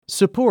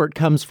Support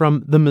comes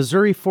from the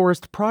Missouri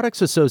Forest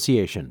Products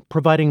Association,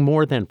 providing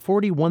more than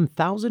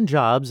 41,000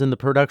 jobs in the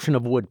production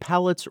of wood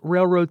pallets,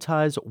 railroad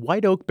ties,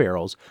 white oak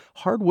barrels,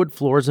 hardwood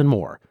floors, and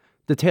more.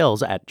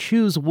 Details at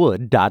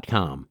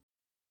choosewood.com.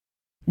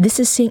 This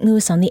is St.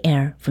 Louis on the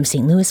Air from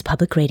St. Louis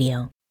Public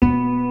Radio.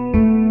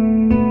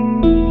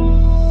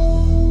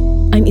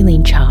 I'm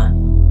Elaine Cha.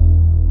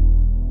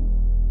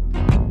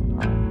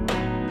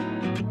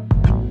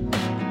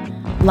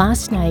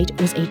 Last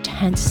night was a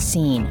tense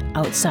scene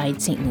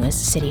outside St. Louis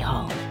City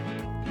Hall.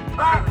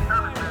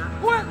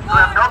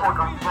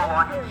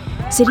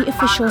 City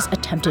officials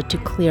attempted to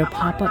clear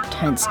pop-up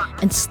tents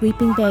and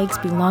sleeping bags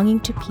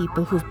belonging to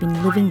people who've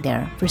been living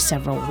there for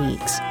several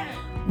weeks.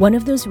 One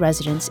of those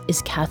residents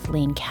is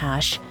Kathleen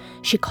Cash.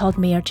 She called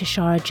Mayor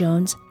Tishaura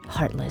Jones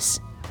heartless.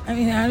 I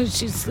mean, how does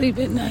she sleep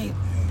at night?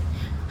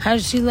 How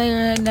does she lay her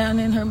head down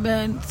in her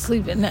bed,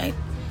 sleep at night,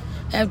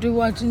 after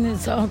watching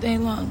this all day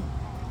long?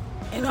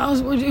 And all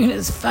we're doing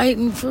is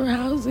fighting for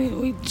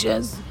housing. We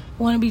just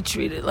want to be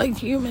treated like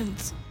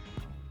humans.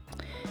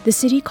 The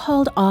city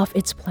called off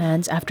its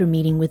plans after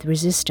meeting with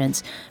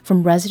resistance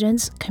from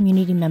residents,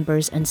 community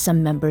members, and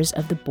some members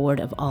of the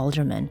Board of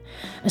Aldermen.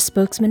 A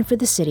spokesman for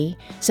the city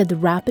said the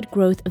rapid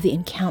growth of the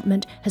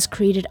encampment has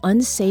created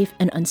unsafe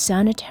and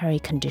unsanitary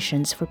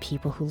conditions for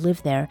people who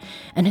live there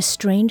and has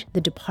strained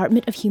the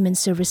Department of Human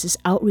Services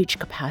outreach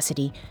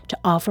capacity to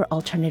offer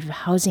alternative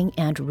housing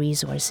and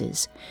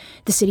resources.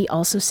 The city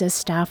also says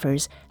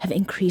staffers have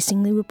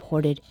increasingly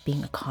reported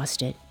being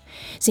accosted.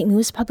 St.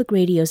 Louis Public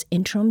Radio's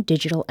interim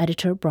digital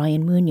editor,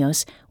 Brian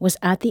Munoz, was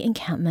at the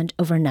encampment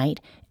overnight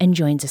and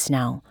joins us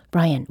now.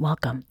 Brian,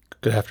 welcome.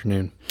 Good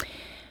afternoon.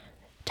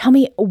 Tell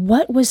me,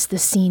 what was the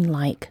scene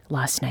like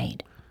last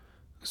night?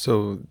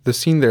 So the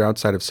scene there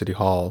outside of City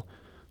Hall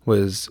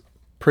was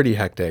pretty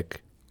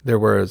hectic. There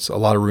was a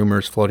lot of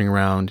rumors floating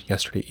around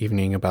yesterday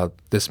evening about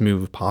this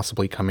move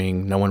possibly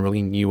coming. No one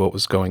really knew what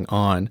was going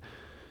on.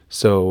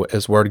 So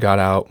as word got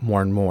out,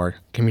 more and more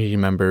community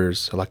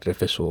members, elected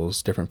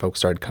officials, different folks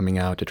started coming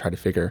out to try to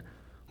figure,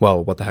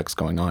 well, what the heck's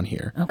going on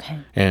here? Okay.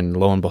 And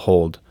lo and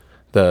behold,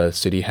 the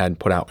city had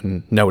put out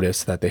a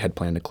notice that they had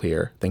planned to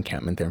clear the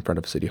encampment there in front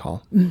of City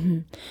Hall.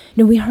 Mm-hmm.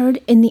 Now, we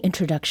heard in the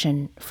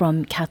introduction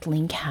from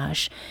Kathleen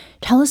Cash.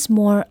 Tell us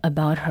more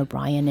about her,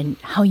 Brian, and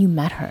how you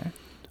met her.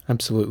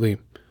 Absolutely.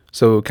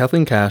 So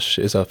Kathleen Cash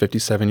is a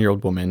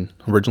 57-year-old woman,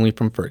 originally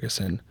from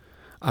Ferguson.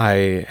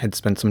 I had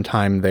spent some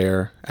time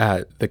there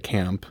at the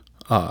camp,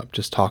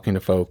 just talking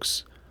to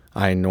folks.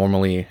 I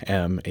normally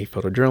am a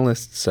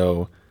photojournalist,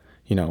 so,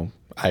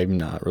 I'm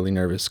not really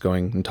nervous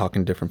going and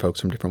talking to different folks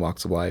from different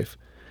walks of life.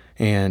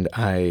 And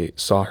I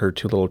saw her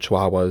two little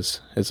chihuahuas,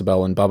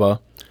 Isabel and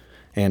Bubba,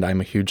 and I'm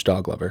a huge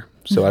dog lover.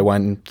 So I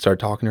went and started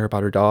talking to her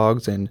about her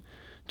dogs and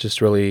just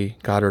really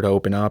got her to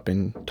open up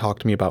and talk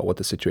to me about what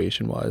the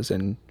situation was.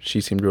 And she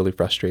seemed really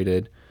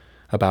frustrated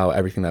about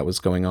everything that was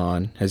going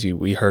on. As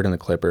we heard in the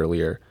clip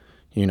earlier,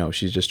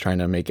 she's just trying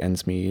to make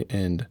ends meet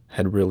and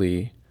had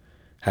really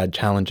had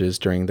challenges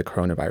during the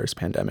coronavirus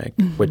pandemic,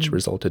 which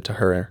resulted to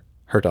her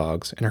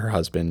dogs, and her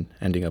husband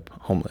ending up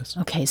homeless.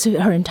 Okay, so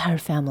her entire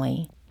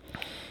family.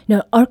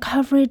 Now, our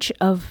coverage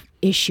of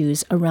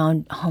issues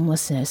around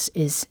homelessness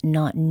is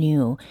not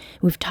new.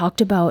 We've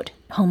talked about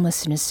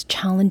homelessness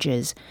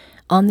challenges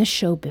on the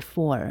show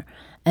before.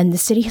 And the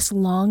city has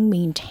long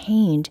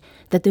maintained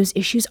that those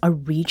issues are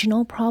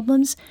regional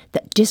problems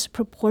that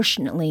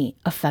disproportionately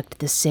affect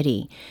the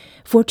city.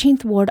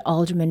 14th Ward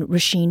Alderman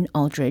Rasheen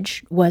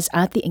Aldridge was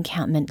at the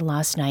encampment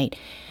last night.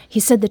 He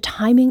said the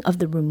timing of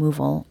the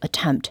removal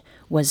attempt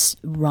was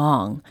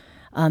wrong,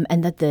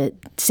 and that the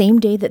same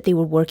day that they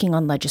were working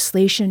on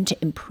legislation to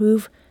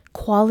improve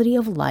quality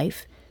of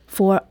life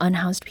for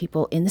unhoused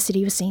people in the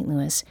city of St.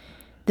 Louis,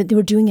 that they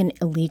were doing an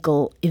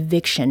illegal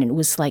eviction. It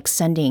was like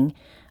sending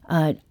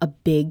a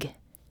big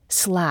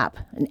slap,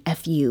 an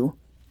FU,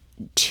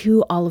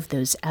 to all of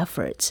those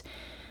efforts.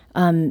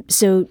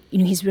 So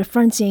he's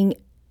referencing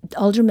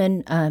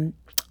Alderman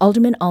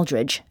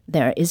Aldridge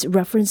there is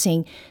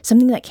referencing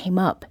something that came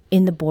up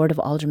in the Board of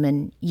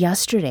Aldermen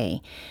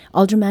yesterday.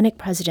 Aldermanic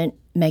President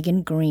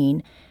Megan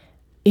Green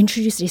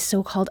introduced a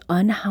so-called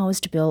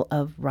Unhoused Bill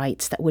of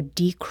Rights that would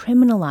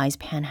decriminalize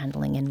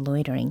panhandling and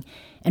loitering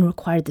and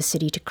required the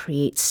city to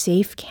create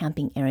safe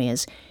camping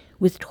areas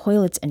with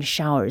toilets and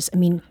showers. I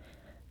mean,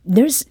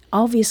 there's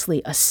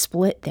obviously a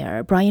split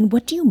there. Brian,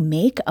 what do you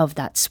make of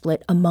that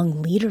split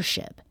among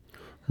leadership?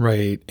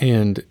 Right.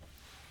 And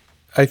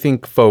I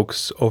think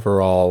folks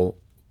overall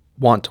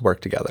want to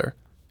work together,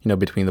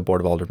 between the Board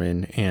of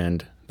Aldermen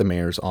and the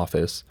mayor's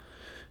office.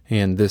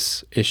 And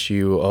this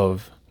issue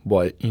of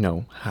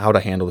how to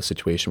handle the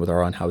situation with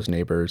our unhoused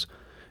neighbors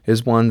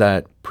is one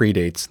that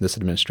predates this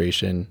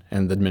administration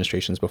and the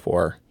administrations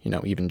before,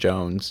 even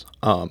Jones.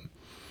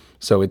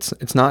 So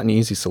it's not an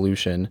easy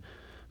solution,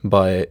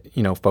 but,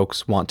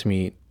 folks want to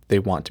meet, they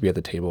want to be at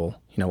the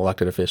table,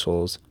 elected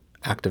officials,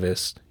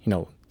 activists,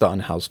 the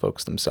unhoused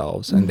folks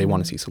themselves, and they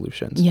want to see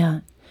solutions.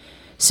 Yeah.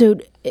 So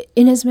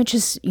in as much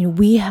as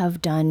we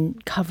have done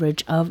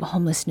coverage of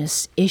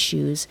homelessness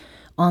issues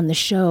on the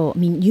show, I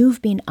mean,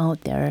 you've been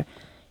out there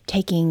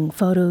taking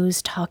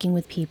photos, talking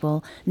with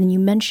people, and then you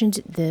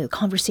mentioned the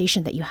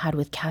conversation that you had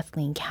with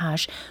Kathleen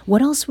Cash.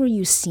 What else were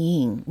you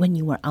seeing when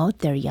you were out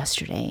there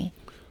yesterday?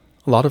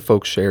 A lot of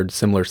folks shared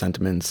similar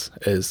sentiments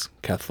as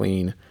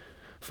Kathleen,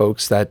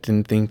 folks that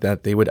didn't think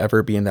that they would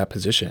ever be in that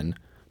position,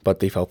 but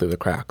they fell through the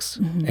cracks.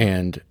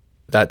 And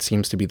that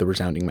seems to be the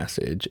resounding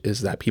message,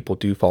 is that people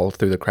do fall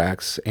through the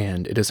cracks,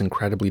 and it is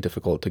incredibly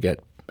difficult to get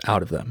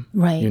out of them.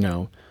 Right. You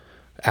know,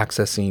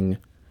 accessing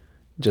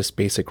just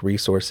basic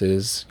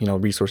resources, you know,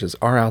 resources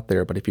are out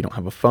there, but if you don't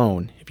have a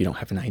phone, if you don't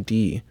have an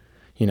ID,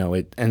 you know,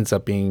 it ends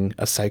up being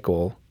a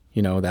cycle,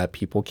 you know, that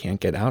people can't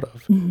get out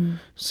of.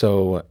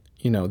 So,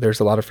 you know, there's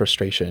a lot of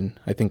frustration,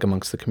 I think,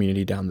 amongst the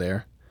community down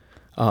there.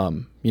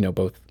 You know,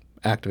 both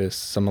activists,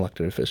 some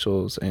elected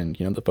officials, and,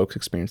 you know, the folks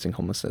experiencing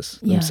homelessness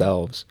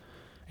themselves.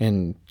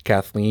 And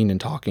Kathleen, in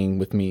talking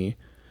with me,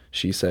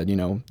 she said, you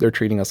know, they're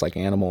treating us like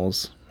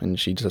animals. And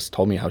she just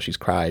told me how she's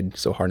cried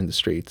so hard in the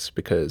streets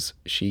because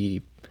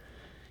she,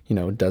 you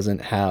know,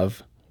 doesn't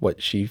have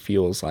what she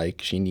feels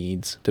like she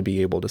needs to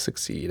be able to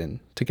succeed and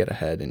to get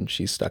ahead. And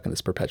she's stuck in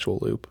this perpetual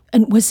loop.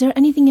 And was there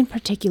anything in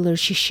particular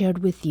she shared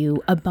with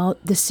you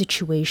about the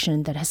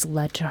situation that has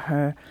led to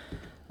her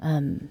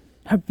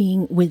her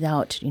being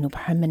without, you know,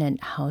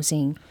 permanent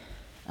housing,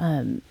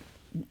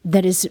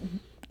 that is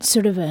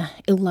sort of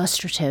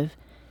illustrative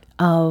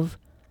of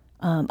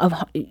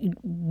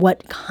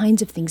what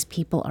kinds of things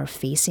people are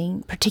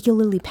facing,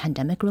 particularly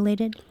pandemic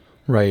related?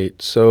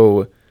 Right.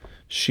 So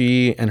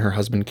she and her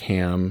husband,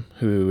 Cam,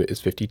 who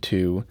is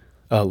 52,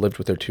 lived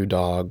with their 2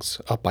 dogs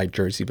up by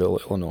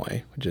Jerseyville,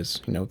 Illinois, which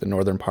is, you know, the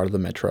northern part of the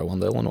metro on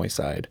the Illinois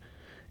side.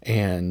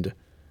 And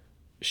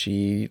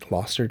she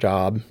lost her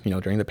job, you know,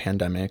 during the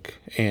pandemic,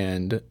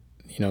 and,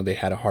 you know, they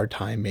had a hard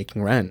time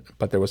making rent,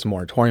 but there was a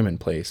moratorium in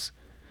place.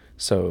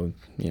 So,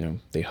 you know,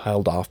 they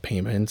held off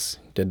payments,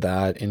 did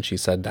that, and she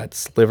said that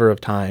sliver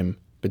of time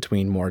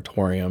between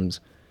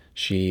moratoriums,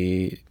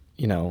 she,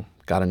 you know,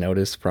 got a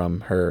notice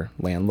from her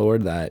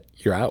landlord that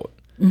you're out.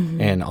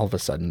 And all of a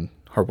sudden,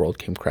 her world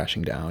came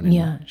crashing down,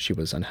 and she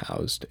was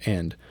unhoused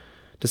and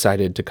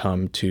decided to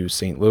come to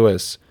St.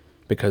 Louis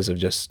because of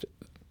just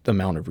the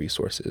amount of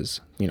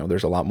resources. You know,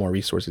 there's a lot more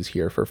resources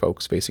here for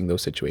folks facing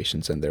those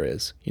situations than there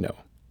is, you know,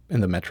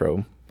 in the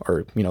metro,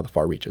 or, you know, the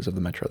far reaches of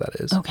the metro, that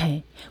is.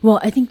 Okay. Well,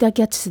 I think that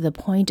gets to the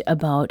point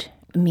about,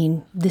 I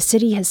mean, the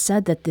city has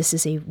said that this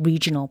is a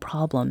regional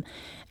problem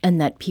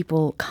and that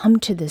people come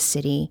to this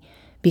city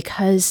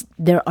because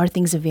there are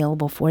things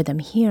available for them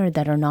here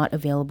that are not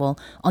available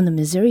on the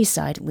Missouri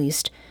side, at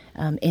least,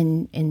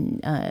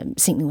 in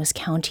St. Louis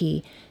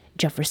County,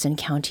 Jefferson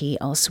County,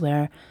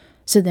 elsewhere.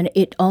 So then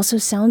it also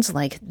sounds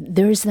like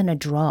there's then a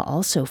draw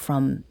also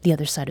from the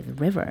other side of the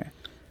river.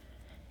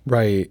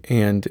 Right.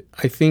 And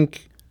I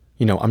think,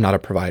 you know, I'm not a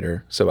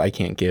provider, so I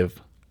can't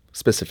give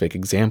specific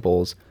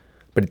examples,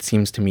 but it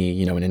seems to me,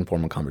 you know, an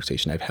informal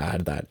conversation I've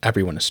had, that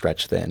everyone is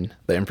stretched thin,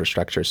 the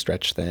infrastructure is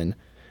stretched thin,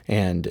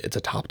 and it's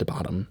a top to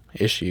bottom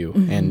issue.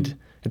 And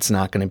it's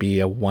not going to be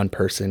a one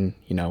person,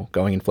 you know,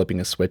 going and flipping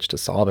a switch to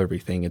solve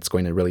everything. It's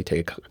going to really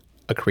take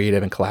a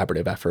creative and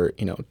collaborative effort,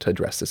 you know, to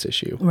address this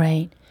issue.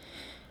 Right.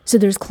 So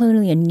there's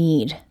clearly a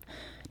need.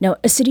 Now,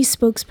 a city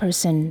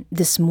spokesperson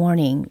this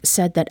morning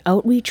said that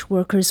outreach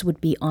workers would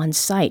be on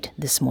site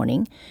this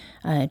morning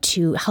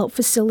to help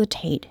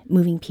facilitate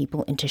moving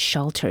people into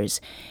shelters.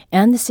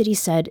 And the city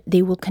said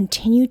they will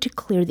continue to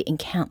clear the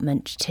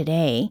encampment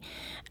today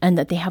and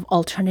that they have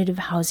alternative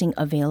housing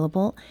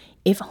available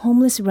if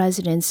homeless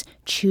residents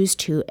choose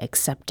to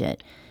accept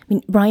it. I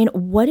mean, Brian,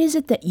 what is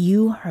it that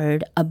you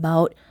heard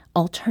about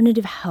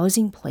alternative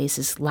housing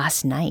places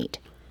last night?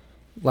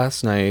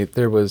 Last night,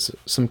 there was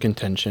some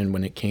contention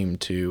when it came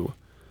to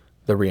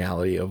the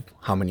reality of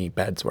how many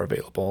beds were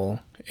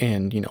available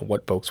and, you know,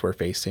 what folks were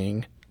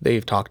facing.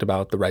 They've talked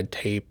about the red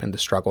tape and the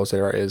struggles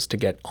there is to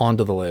get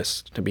onto the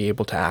list, to be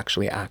able to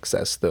actually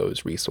access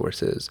those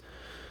resources.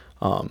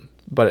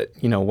 But,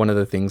 you know, one of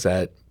the things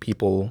that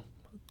people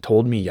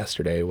told me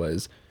yesterday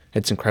was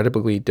it's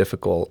incredibly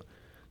difficult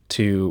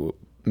to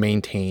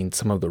maintain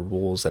some of the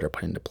rules that are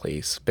put into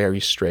place.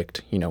 Very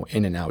strict, you know,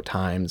 in and out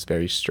times,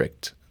 very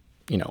strict,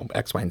 you know,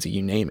 X, Y, and Z,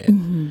 you name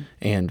it.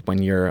 And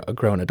when you're a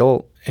grown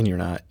adult and you're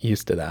not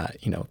used to that,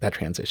 you know, that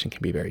transition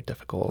can be very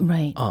difficult.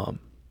 Right.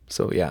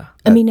 So, yeah.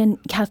 I mean, in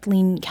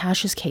Kathleen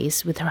Cash's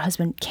case with her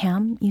husband,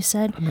 Cam, you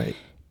said, Right.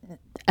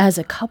 as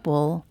a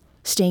couple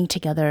staying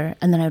together,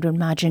 and then I would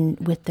imagine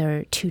with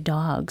their 2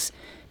 dogs,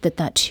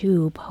 that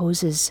too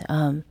poses,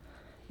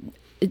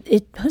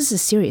 it poses a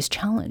serious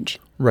challenge.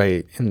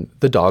 Right. And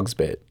the dogs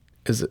bit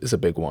is a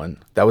big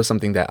one. That was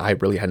something that I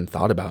really hadn't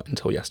thought about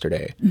until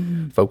yesterday.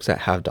 Folks that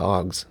have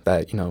dogs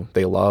that, you know,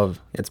 they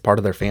love, it's part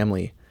of their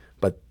family,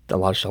 but a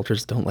lot of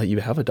shelters don't let you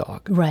have a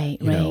dog.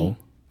 Right, you know,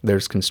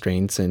 there's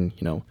constraints and,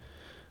 you know,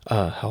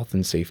 health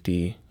and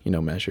safety, you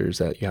know, measures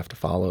that you have to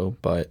follow.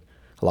 But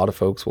a lot of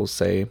folks will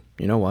say,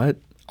 you know what,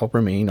 I'll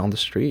remain on the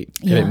street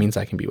if it means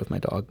I can be with my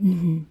dog.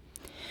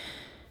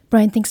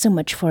 Brian, thanks so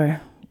much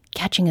for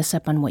catching us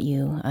up on what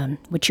you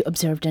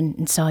observed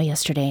and saw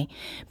yesterday.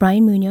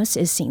 Brian Munoz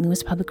is St.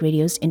 Louis Public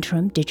Radio's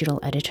interim digital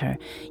editor.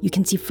 You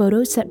can see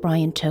photos that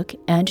Brian took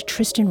and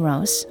Tristan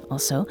Rouse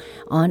also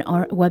on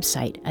our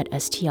website at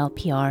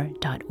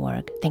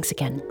stlpr.org. Thanks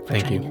again for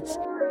joining us.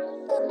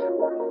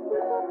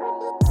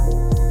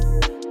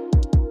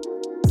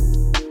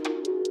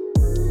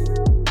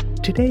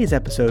 Today's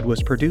episode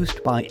was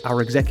produced by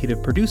our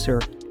executive producer,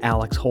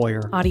 Alex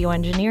Hoyer. Audio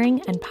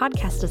engineering and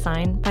podcast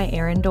design by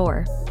Aaron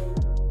Dorr.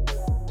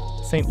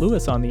 St.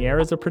 Louis on the Air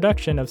is a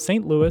production of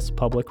St. Louis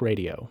Public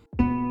Radio.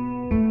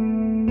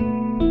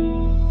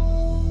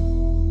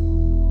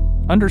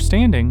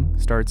 Understanding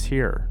starts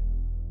here.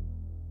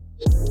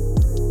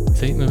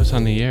 St. Louis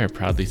on the Air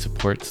proudly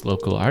supports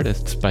local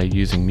artists by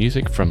using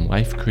music from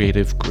Life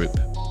Creative Group.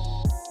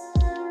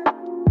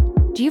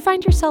 Do you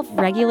find yourself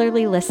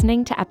regularly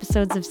listening to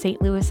episodes of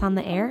St. Louis on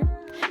the Air?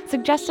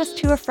 Suggest us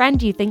to a friend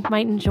you think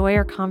might enjoy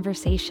our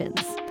conversations.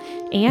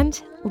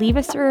 And leave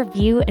us a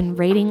review and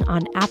rating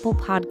on Apple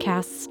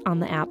Podcasts on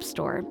the App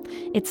Store.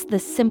 It's the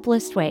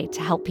simplest way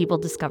to help people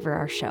discover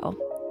our show.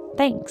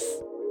 Thanks.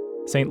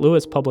 St.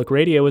 Louis Public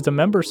Radio is a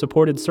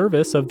member-supported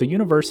service of the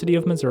University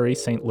of Missouri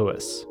St.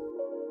 Louis.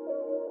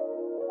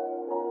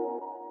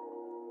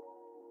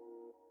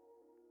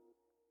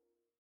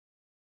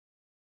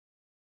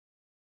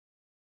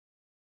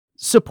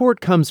 Support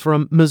comes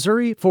from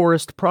Missouri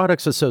Forest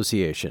Products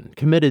Association,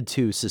 committed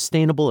to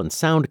sustainable and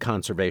sound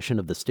conservation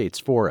of the state's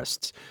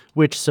forests,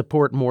 which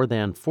support more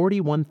than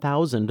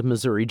 41,000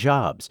 Missouri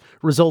jobs,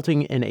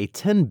 resulting in a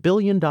 $10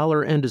 billion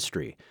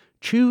industry.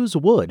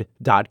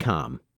 ChooseWood.com.